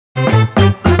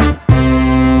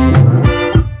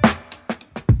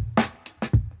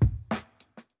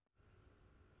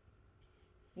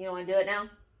want to do it now?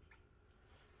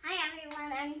 Hi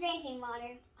everyone, I'm drinking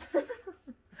water.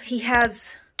 He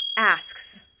has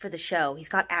asks for the show. He's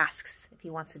got asks if he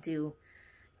wants to do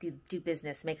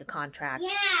business, make a contract. Yeah.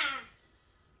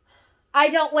 I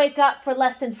don't wake up for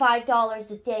less than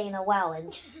 $5 a day in a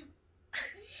Wellens.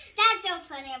 That's so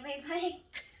funny, everybody.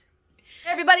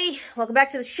 Hey everybody, welcome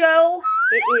back to the show.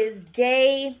 It is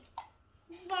day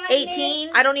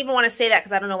 18. I don't even want to say that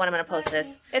because I don't know when I'm going to post this.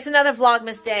 It's another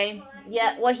Vlogmas day.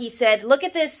 Yeah, what he said. Look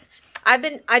at this. I've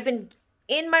been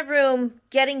in my room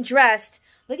getting dressed.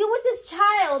 Look at what this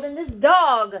child and this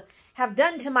dog have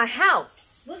done to my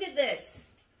house. Look at this.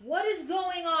 What is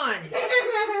going on?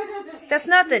 That's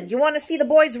nothing. You want to see the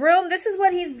boy's room? This is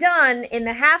what he's done in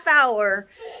the half hour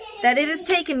that it has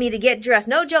taken me to get dressed.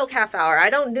 No joke, half hour. I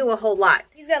don't do a whole lot.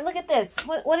 He's got, look at this.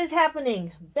 What is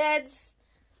happening? Beds.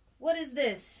 What is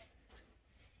this?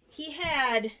 He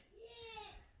had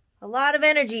a lot of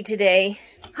energy today.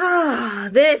 Ah,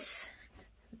 this.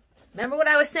 Remember what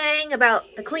I was saying about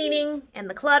the cleaning and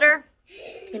the clutter?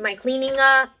 In my cleaning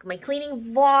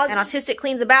vlog, and Autistic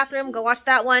cleans the bathroom. Go watch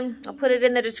that one. I'll put it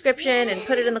in the description and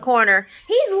put it in the corner.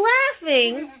 He's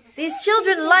laughing. These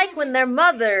children like when their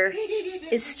mother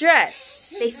is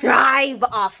stressed. They thrive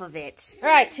off of it. All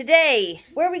right, today,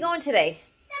 where are we going today?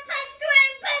 The pet store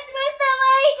and pet store so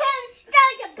we can go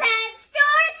to pet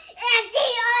store and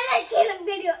see all the cute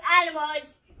video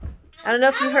animals. I don't know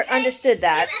if you understood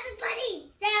that. Everybody.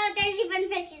 So there's even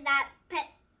fishes at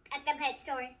the pet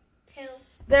store too.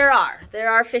 There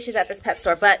are fishes at this pet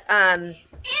store, but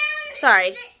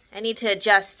sorry, I need to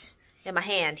adjust in my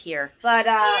hand here. But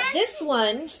this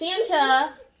one,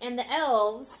 Santa and the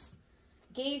elves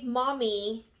gave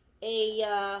Mommy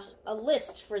a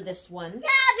list for this one.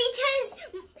 Yeah, because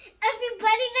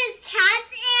everybody, there's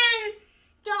cats and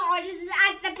dogs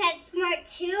at the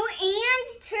PetSmart too,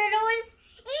 and turtles,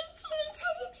 and teeny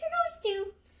tiny turtles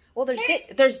too. Well,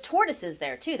 there's tortoises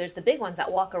there too. There's the big ones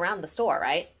that walk around the store,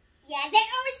 right? Yeah,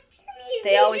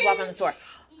 they always walk around the store.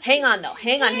 Hang on though.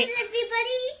 Hang on. Everybody,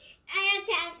 I have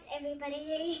to ask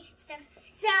everybody stuff.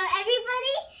 So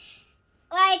everybody,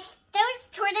 like those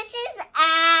tortoises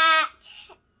at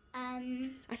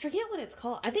I forget what it's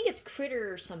called. I think it's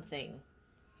Critter or something.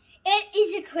 It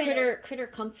is a critter. Critter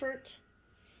Comfort.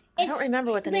 I don't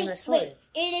remember what the name of the store is.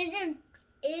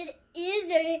 It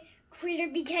is a critter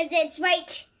because it's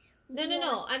like.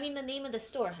 No. I mean the name of the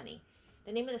store, honey.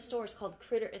 The name of the store is called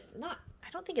Critter. It's not. I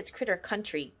don't think it's Critter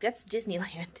Country. That's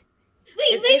Disneyland.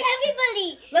 Wait,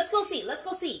 everybody. Let's go see. Wait.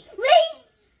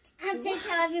 I have to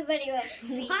tell everybody what.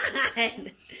 What?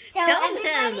 So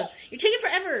tell them. You're taking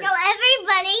forever. So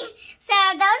everybody. So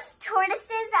those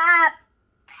tortoises at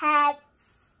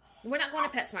Pets. We're not going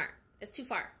to PetSmart. It's too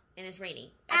far and it's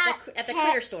rainy. At the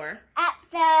Critter store. At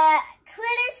the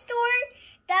Critter store,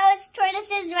 those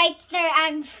tortoises right there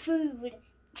on food.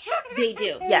 They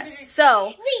do, yes.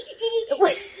 So, oh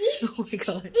my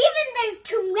God. Even there's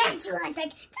tarantulas, like,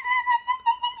 and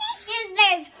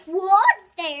there's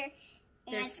frogs there.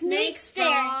 And there's snakes,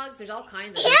 frogs, there's all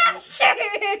kinds of hamsters.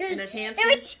 And there's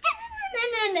hamsters.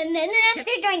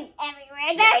 They're going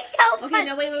everywhere. They're so fun. Okay,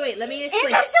 no, wait. Let me explain.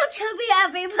 And they're so chubby,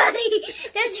 everybody.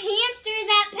 There's hamsters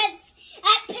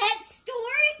at pet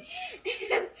store.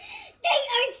 They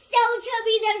are so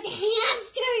chubby, those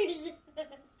hamsters.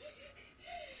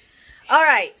 All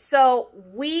right, so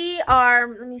we are,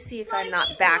 let me see if I'm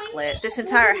not backlit. This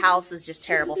entire house is just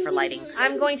terrible for lighting.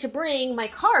 I'm going to bring my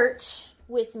cart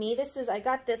with me. I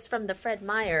got this from the Fred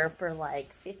Meyer for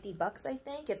like $50, I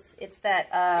think. It's that,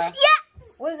 yeah.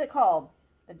 What is it called?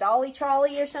 The dolly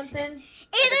trolley or something?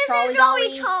 It is a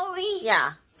dolly trolley.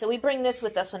 Yeah, so we bring this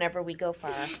with us whenever we go It's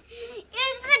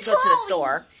a go to the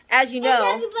store. As you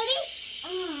know,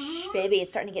 baby,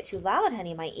 it's starting to get too loud,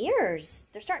 honey. My ears,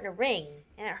 they're starting to ring,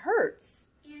 and it hurts.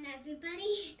 And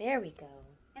everybody. There we go.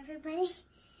 Everybody.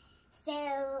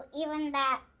 So even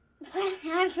that,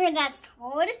 whatever that's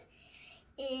called,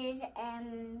 is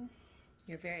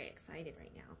You're very excited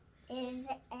right now. Is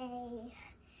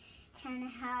can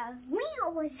have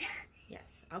wheels.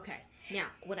 Yes. Okay. Now,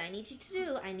 what I need you to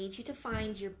do, I need you to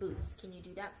find your boots. Can you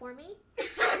do that for me?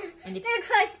 And they're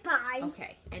close by.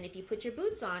 Okay. And if you put your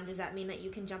boots on, does that mean that you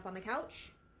can jump on the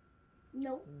couch?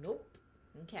 Nope. Nope.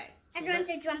 Okay. So I'm going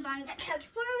to jump on the couch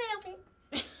for a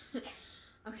little bit.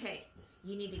 Okay.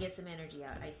 You need to get some energy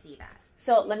out. I see that.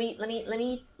 So let me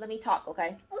talk,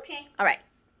 okay? Okay. All right.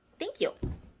 Thank you.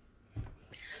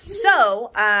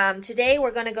 So, today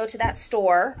we're going to go to that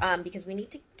store, because we need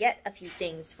to get a few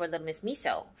things for the Miss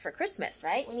Miso for Christmas,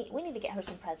 right? We need to get her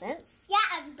some presents. Yeah,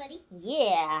 everybody.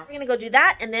 Yeah. We're going to go do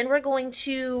that, and then we're going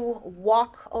to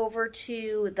walk over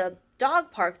to the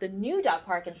dog park, the new dog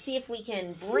park, and see if we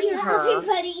can bring her.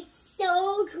 Everybody, it's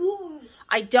so cool.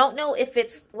 I don't know if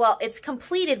it's, well, it's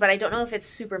completed, but I don't know if it's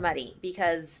super muddy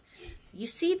because you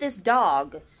see this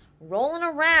dog rolling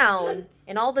around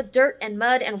in all the dirt and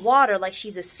mud and water like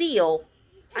she's a seal.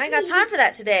 I ain't got time for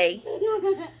that today.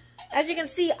 As you can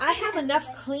see, I have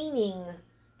enough cleaning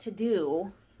to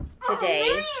do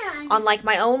today on like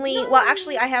my only, well,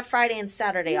 actually I have Friday and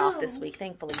Saturday off this week,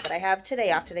 thankfully, but I have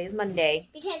today off. Today is Monday.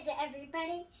 Because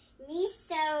everybody,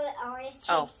 Miso always takes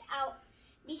out.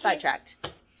 Sidetracked.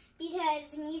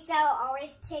 Because Miso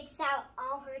always takes out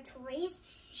all her toys.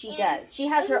 She does. She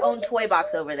has her own toy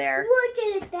box over there.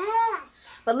 Look at that.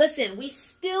 But listen, we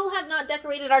still have not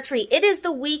decorated our tree. It is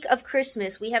the week of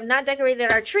Christmas. We have not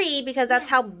decorated our tree because that's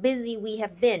how busy we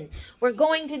have been. We're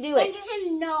going to do it. I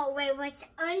didn't know what's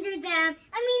under them.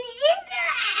 I mean, in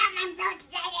them. I'm so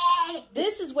excited.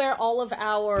 This is where all of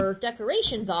our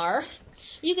decorations are.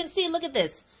 You can see, look at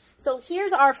this. So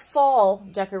here's our fall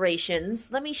decorations.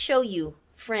 Let me show you,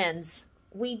 friends.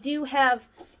 We do have,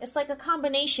 it's like a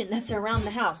combination that's around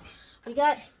the house. We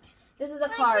got, this is a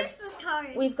card. Christmas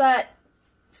card. We've got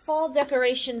fall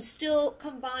decorations still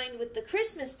combined with the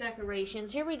Christmas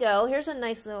decorations. Here we go. Here's a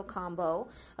nice little combo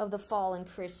of the fall and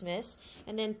Christmas.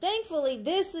 And then thankfully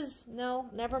this is, no,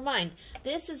 never mind.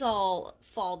 This is all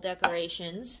fall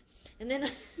decorations. And then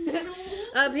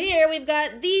up here we've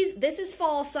got these, this is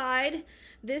fall side.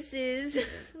 This is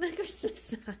the Christmas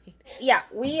side. Yeah,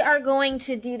 we are going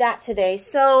to do that today.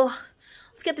 So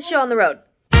let's get the show on the road.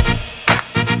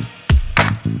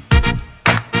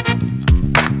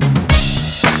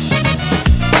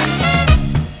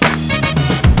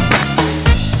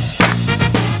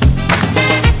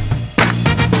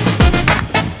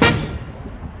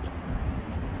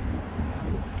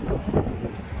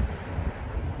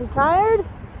 You tired?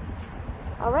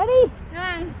 Already?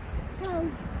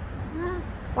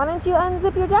 Why don't you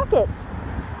unzip your jacket?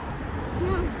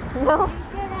 No?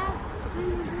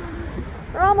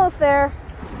 We're almost there.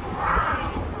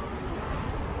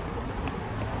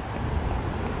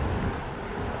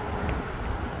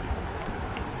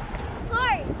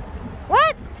 Fart.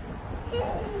 What?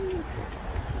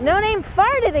 No name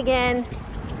farted again.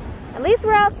 At least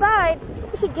we're outside.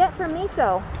 What we should get from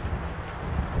Miso?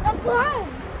 A bone.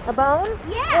 A bone?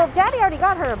 Yeah. Well, Daddy already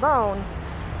got her a bone.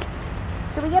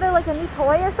 Should we get her like a new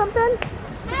toy or something?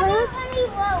 How about a new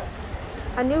rope?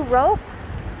 A new rope?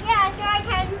 Yeah, so I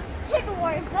can take a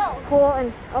word go. Cool.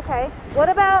 And okay. What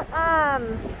about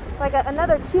like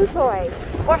another chew toy?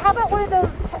 Or how about one of those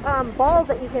balls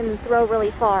that you can throw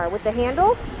really far with the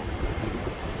handle?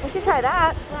 We should try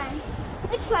that. One.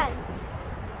 Which one?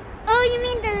 Oh, you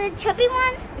mean the chubby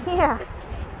one? Yeah.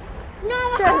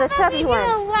 No, sure, the chubby one.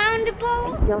 A round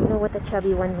ball? I don't know what the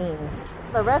chubby one means.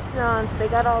 The restaurants, they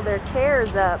got all their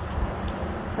chairs up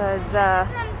because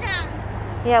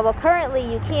yeah, well currently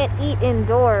you can't eat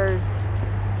indoors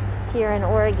here in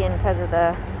Oregon because of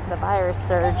the virus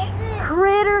surge.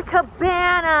 Critter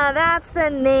Cabana, that's the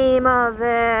name of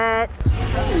it.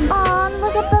 Oh,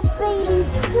 look at the babies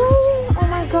playing. Oh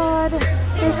my god,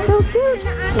 they're so cute.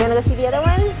 You wanna go see the other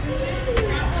ones?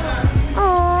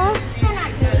 Aww.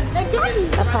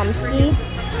 A Pomsky.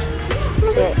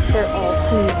 They're all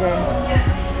sneezing.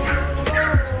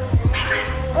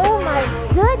 Oh my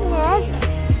goodness!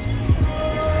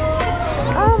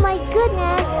 Oh my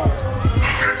goodness!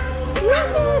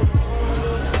 Look at!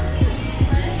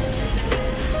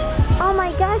 Oh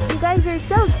my gosh, you guys are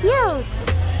so cute!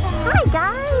 Hi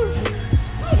guys!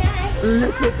 Hi guys!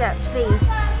 Look at that face!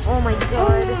 Oh my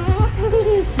god!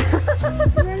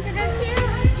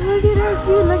 Look at her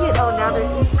cute! Look at, oh now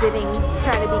they're just sitting,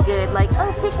 trying to be good, like,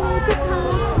 oh pick me, pick me,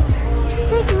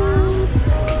 pick me!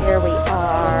 Here we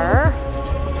are.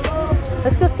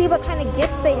 Let's go see what kind of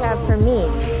gifts they have for me.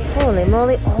 Holy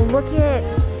moly, oh look at it!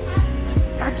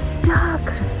 A duck!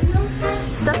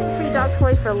 Stuffing free dog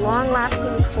toy for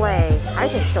long-lasting play. I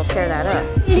think she'll tear that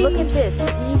up. Look at this,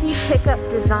 easy pickup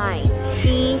design.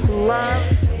 She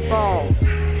loves balls.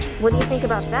 What do you think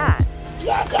about that?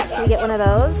 Should we get one of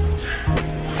those?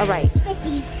 All right.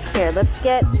 Here, let's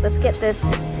get this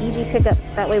easy pickup.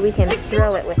 That way we can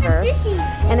throw it with her.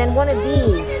 And then one of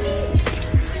these.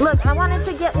 Look, I wanted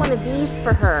to get one of these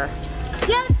for her.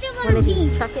 Yeah, let's do one of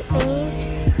these chuck it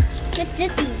thingies. Let's do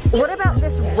these. What about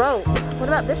this rope? What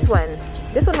about this one?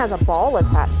 This one has a ball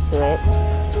attached to it.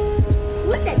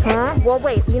 What the Huh? Well,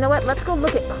 wait. You know what? Let's go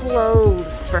look at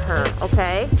clothes for her,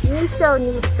 okay? Miso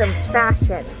needs some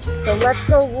fashion. So let's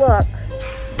go look.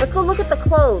 Let's go look at the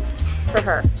clothes for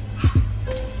her.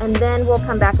 And then we'll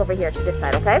come back over here to this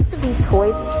side, okay? These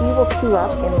toys, she will chew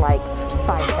up in like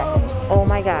 5 seconds. Oh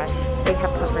my gosh. They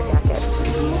have puffer jackets.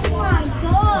 my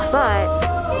god. But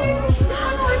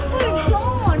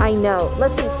I know.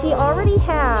 Let's see. She already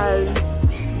has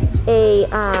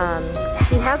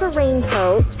she has a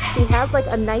raincoat. She has like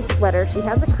a nice sweater. She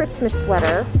has a Christmas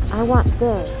sweater. I want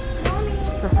this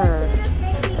for her.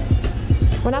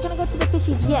 We're not gonna go to the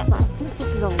fishies yet, but I think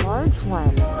this is a large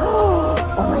one. Oh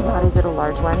my god, is it a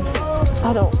large one?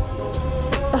 I don't.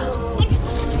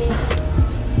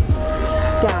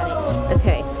 Got it.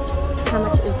 Okay. How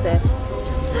much is this?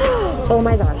 Oh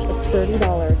my gosh, it's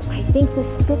 $30. I think this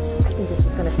fits. I think this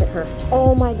is gonna fit her.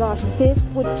 Oh my gosh, this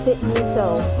would fit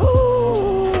Miso.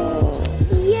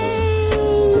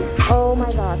 Yay! Oh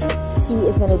my gosh, she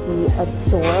is gonna be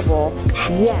adorable.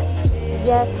 Yes,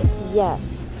 yes, yes.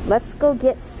 Let's go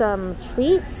get some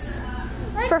treats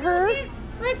for her.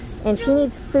 And she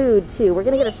needs food too. We're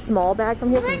gonna get a small bag from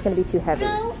here because it's gonna be too heavy.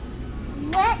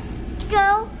 Let's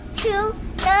go to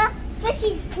the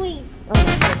fishies, please. Oh my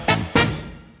goodness.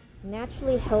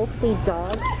 Naturally healthy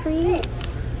dog treats.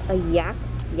 A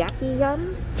yaki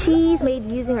yum. Cheese made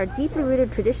using our deeply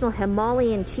rooted traditional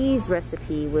Himalayan cheese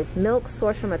recipe with milk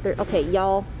sourced from a third. Okay,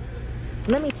 y'all,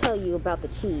 let me tell you about the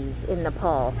cheese in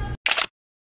Nepal.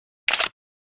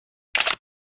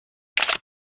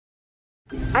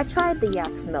 I tried the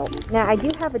yak's milk. Now, I do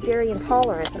have a dairy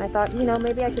intolerance, and I thought, you know,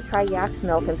 maybe I could try yak's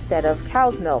milk instead of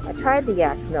cow's milk. I tried the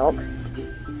yak's milk.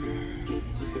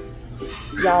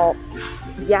 Y'all,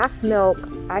 yak's milk,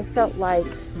 I felt like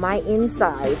my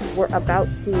insides were about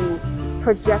to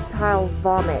projectile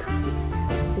vomit.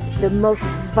 Just the most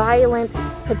violent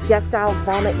projectile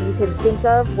vomit you can think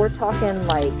of. We're talking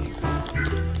like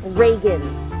Reagan,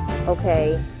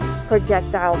 okay?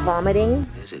 Projectile vomiting.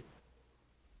 Is it?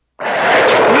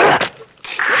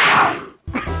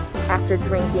 After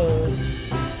drinking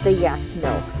the yak's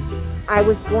milk, I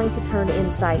was going to turn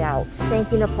inside out.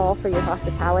 Thank you, Nichole, for your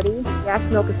hospitality. Yak's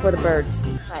milk is for the birds.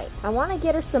 Right. I want to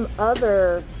get her some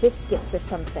other biscuits or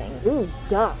something. Ooh,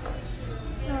 duck.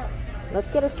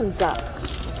 Let's get her some duck,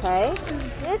 okay?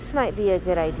 This might be a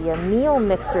good idea. Meal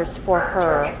mixers for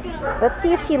her. Let's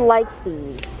see if she likes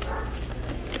these.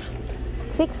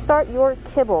 Kickstart your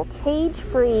kibble.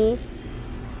 Cage-free,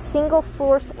 single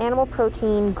source animal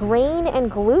protein, grain and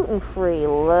gluten-free.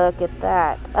 Look at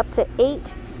that. Up to 8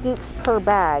 scoops per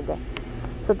bag.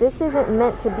 So this isn't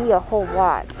meant to be a whole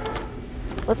lot.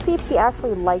 Let's see if she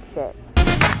actually likes it. These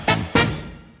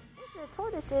are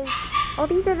tortoises. Oh,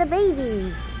 these are the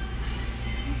babies.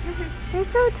 They're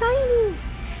so tiny.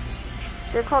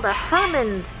 They're called a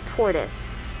Herman's tortoise.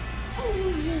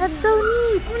 That's so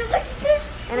neat.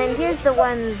 And then here's the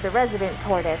ones, the resident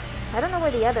tortoise. I don't know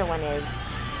where the other one is.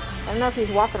 I don't know if he's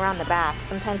walking around the back.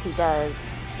 Sometimes he does.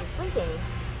 He's sleeping.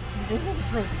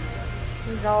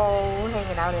 He's all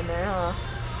hanging out in there, huh?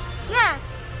 Yeah.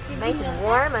 Nice and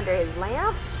warm under his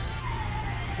lamp.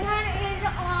 One is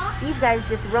off. These guys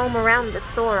just roam around the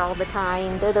store all the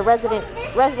time. They're the resident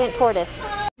tortoise.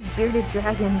 These bearded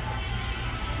dragons.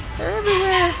 They're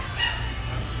everywhere.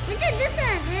 Look at this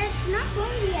one. It's not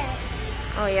going yet.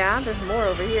 Oh yeah? There's more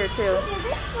over here too. Look at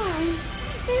this one.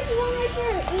 There's one right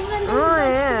here. Even Oh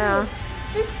yeah.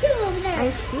 There's 2 over there.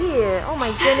 I see it. Oh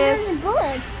my goodness. There's a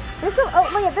bullet. There's so. Oh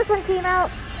look at this one came out.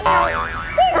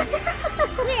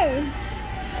 Where?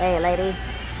 Hey lady.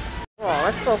 Oh,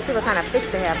 let's go see what kind of fish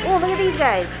they have. Oh, look at these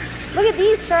guys. Look at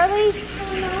these, Charlie.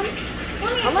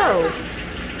 Hello. Look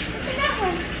at that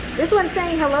one. This one's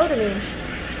saying hello to me.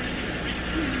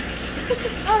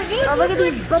 Oh, look at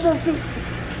these bubble fish.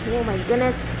 Oh my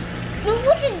goodness. Look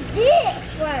at this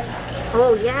one.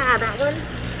 Oh yeah, that one.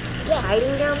 Yeah,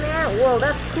 hiding down there. Whoa,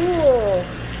 that's cool.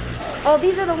 Oh,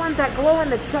 these are the ones that glow in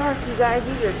the dark, you guys.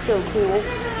 These are so cool.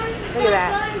 Look at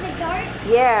that. Glow in the dark.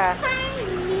 Yeah.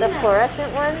 Tiny The Nemo.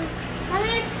 fluorescent ones. I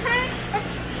mean,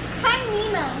 it's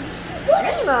tiny Nemo. Look,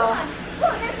 there's a Nemo? frog.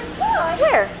 Look, there's a frog.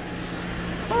 Where?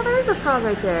 Oh, there is a frog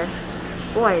right there.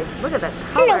 Boy, look at the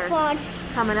Hello, color frog.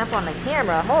 coming up on the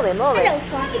camera. Holy moly. Hello,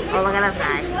 frog. Oh, look at this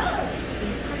guy.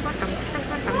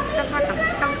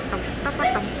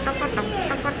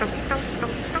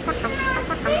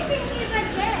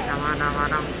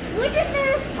 Look at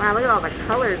the... Wow, look at all the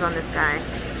colors on this guy.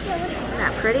 Isn't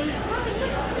that pretty?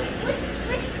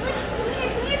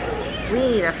 We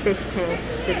need a fish tank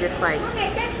to just like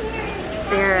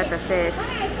stare at the fish.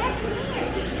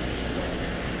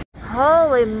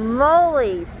 Holy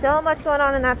moly, so much going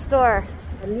on in that store.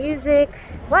 The music,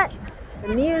 what? The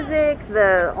music,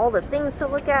 all the things to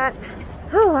look at.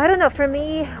 Oh, I don't know, for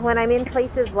me, when I'm in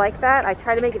places like that, I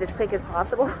try to make it as quick as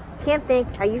possible. Can't think,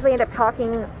 I usually end up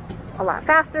talking a lot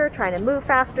faster, trying to move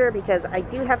faster because I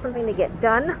do have something to get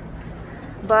done.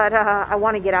 But I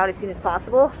want to get out as soon as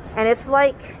possible. And it's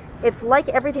like it's like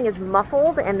everything is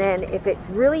muffled, and then if it's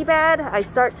really bad, I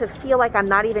start to feel like I'm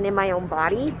not even in my own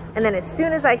body. And then as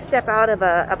soon as I step out of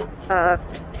a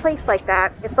place like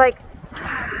that, it's like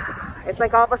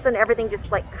all of a sudden everything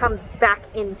just like comes back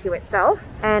into itself,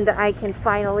 and I can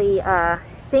finally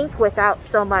think without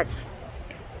so much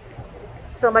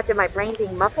of my brain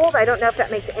being muffled. I don't know if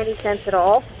that makes any sense at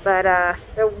all, but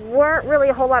there weren't really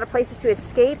a whole lot of places to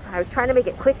escape. I was trying to make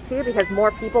it quick too because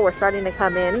more people were starting to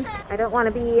come in. I don't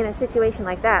want to be in a situation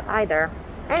like that either.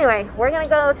 Anyway, we're gonna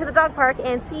go to the dog park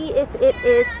and see if it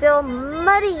is still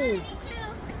muddy.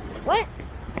 What?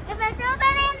 If it's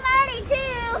open and muddy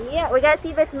too. Yeah, we gotta see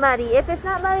if it's muddy. If it's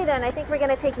not muddy, then I think we're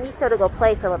gonna take Miso to go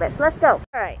play for a little bit. So let's go.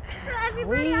 All right, so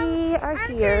everybody, we are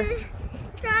here.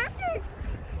 So I have to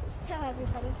tell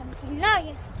everybody something.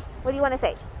 No, What do you want to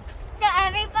say? So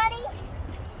everybody,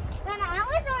 when I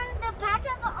was on the back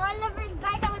of Oliver's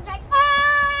bike, I was like,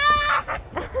 ah!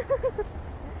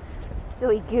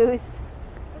 Silly goose.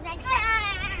 I was like,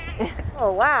 ah!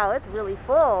 Oh wow, it's really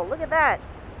full. Look at that.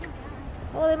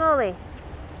 Holy moly.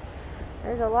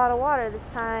 There's a lot of water this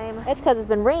time. That's because it's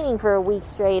been raining for a week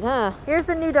straight, huh? Here's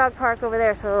the new dog park over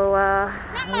there, so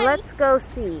let's go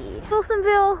see.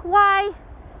 Wilsonville, why?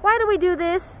 Why do we do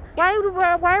this? Why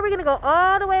are we gonna go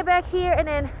all the way back here and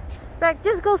then back?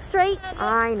 Just go straight.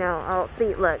 I know. Oh,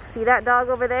 see, look. See that dog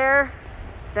over there?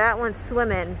 That one's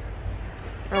swimming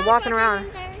and walking around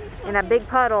in a big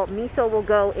puddle. Miso will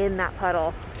go in that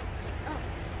puddle.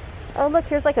 Oh, look,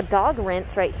 here's like a dog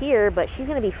rinse right here, but she's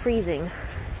gonna be freezing.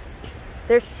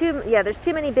 There's too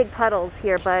many big puddles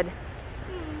here, bud.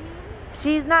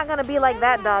 She's not gonna be like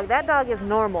that dog. That dog is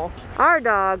normal. Our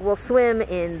dog will swim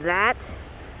in that.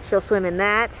 She'll swim in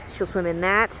that. She'll swim in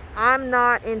that. I'm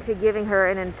not into giving her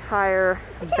an entire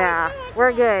bath.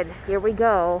 We're good. Here we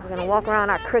go. We're gonna walk around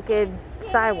our crooked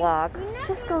sidewalk.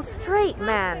 Just go straight,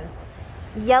 man.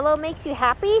 Yellow makes you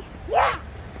happy? Yeah.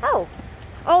 Oh.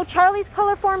 Oh, Charlie's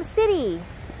Colorform City.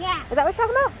 Yeah. Is that what you're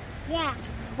talking about? Yeah.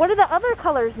 What do the other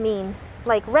colors mean?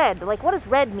 Like red. Like what does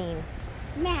red mean?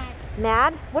 Mad.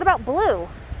 Mad? What about blue?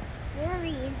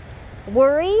 Worried.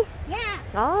 Worry? Yeah.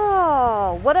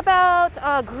 Oh, what about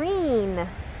green?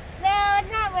 Well,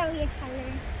 it's not really a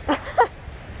color.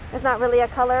 It's not really a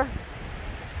color.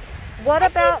 What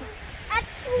about?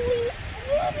 Actually, if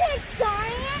you did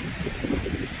giant,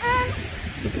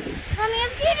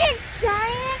 if you did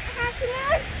giant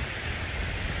happiness,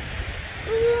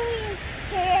 blue means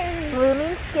scared. Blue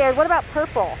means scared. What about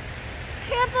purple?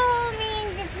 Purple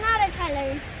means it's not a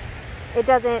color. It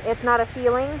doesn't. It's not a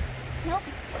feeling. Nope,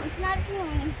 it's not a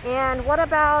feeling. And what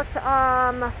about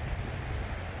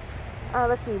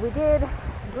let's see. We did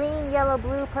green, yellow,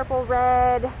 blue, purple,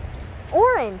 red,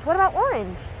 orange. What about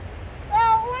orange?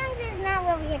 Well, orange is not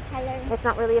really a color. It's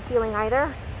not really a feeling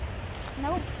either.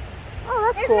 Nope. Oh,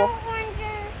 that's There's cool. no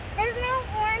oranges. There's no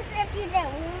orange if you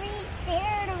get worried,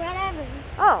 scared, or whatever.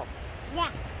 Oh.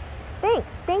 Yeah.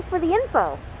 Thanks. Thanks for the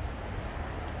info.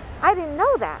 I didn't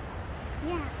know that.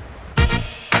 Yeah.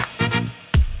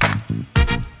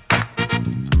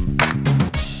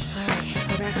 Alright,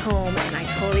 we're back home, and I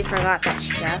totally forgot that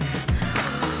Chef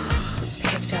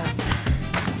picked up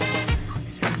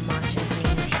some matcha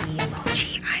green tea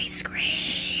mochi ice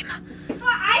cream. For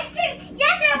ice cream?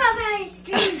 Yes, I love ice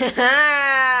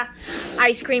cream.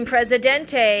 Ice cream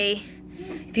Presidente.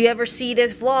 If you ever see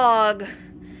this vlog,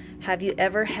 have you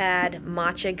ever had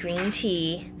matcha green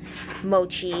tea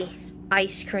mochi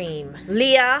ice cream?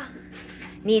 Leah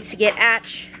needs to get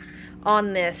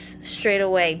on this straight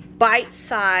away.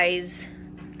 Bite-size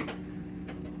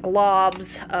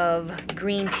globs of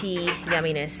green tea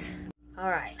yumminess. All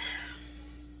right,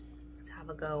 let's have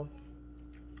a go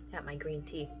at my green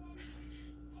tea.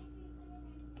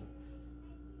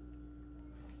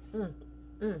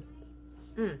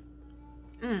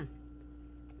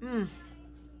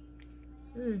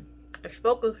 It's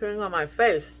focusing on my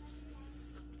face.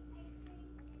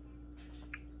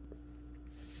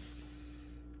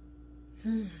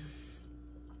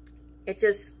 It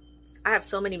just, I have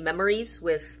so many memories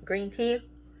with green tea.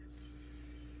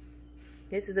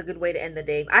 This is a good way to end the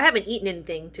day. I haven't eaten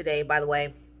anything today, by the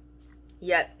way,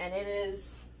 yet. And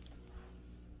it's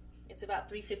about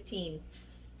 3:15.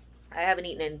 I haven't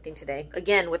eaten anything today.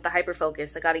 Again, with the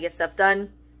hyperfocus, I got to get stuff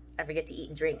done. I forget to eat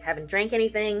and drink. Haven't drank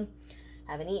anything.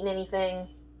 Haven't eaten anything.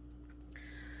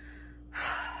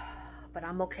 But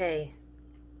I'm okay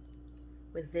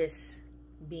with this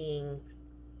being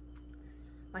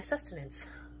my sustenance.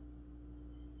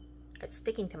 It's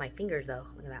sticking to my fingers though.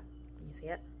 Look at that. Can you see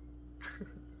it?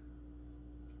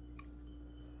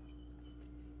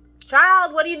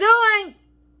 Child, what are you doing?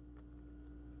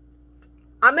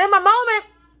 I'm in my moment.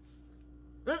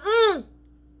 Mm-mm.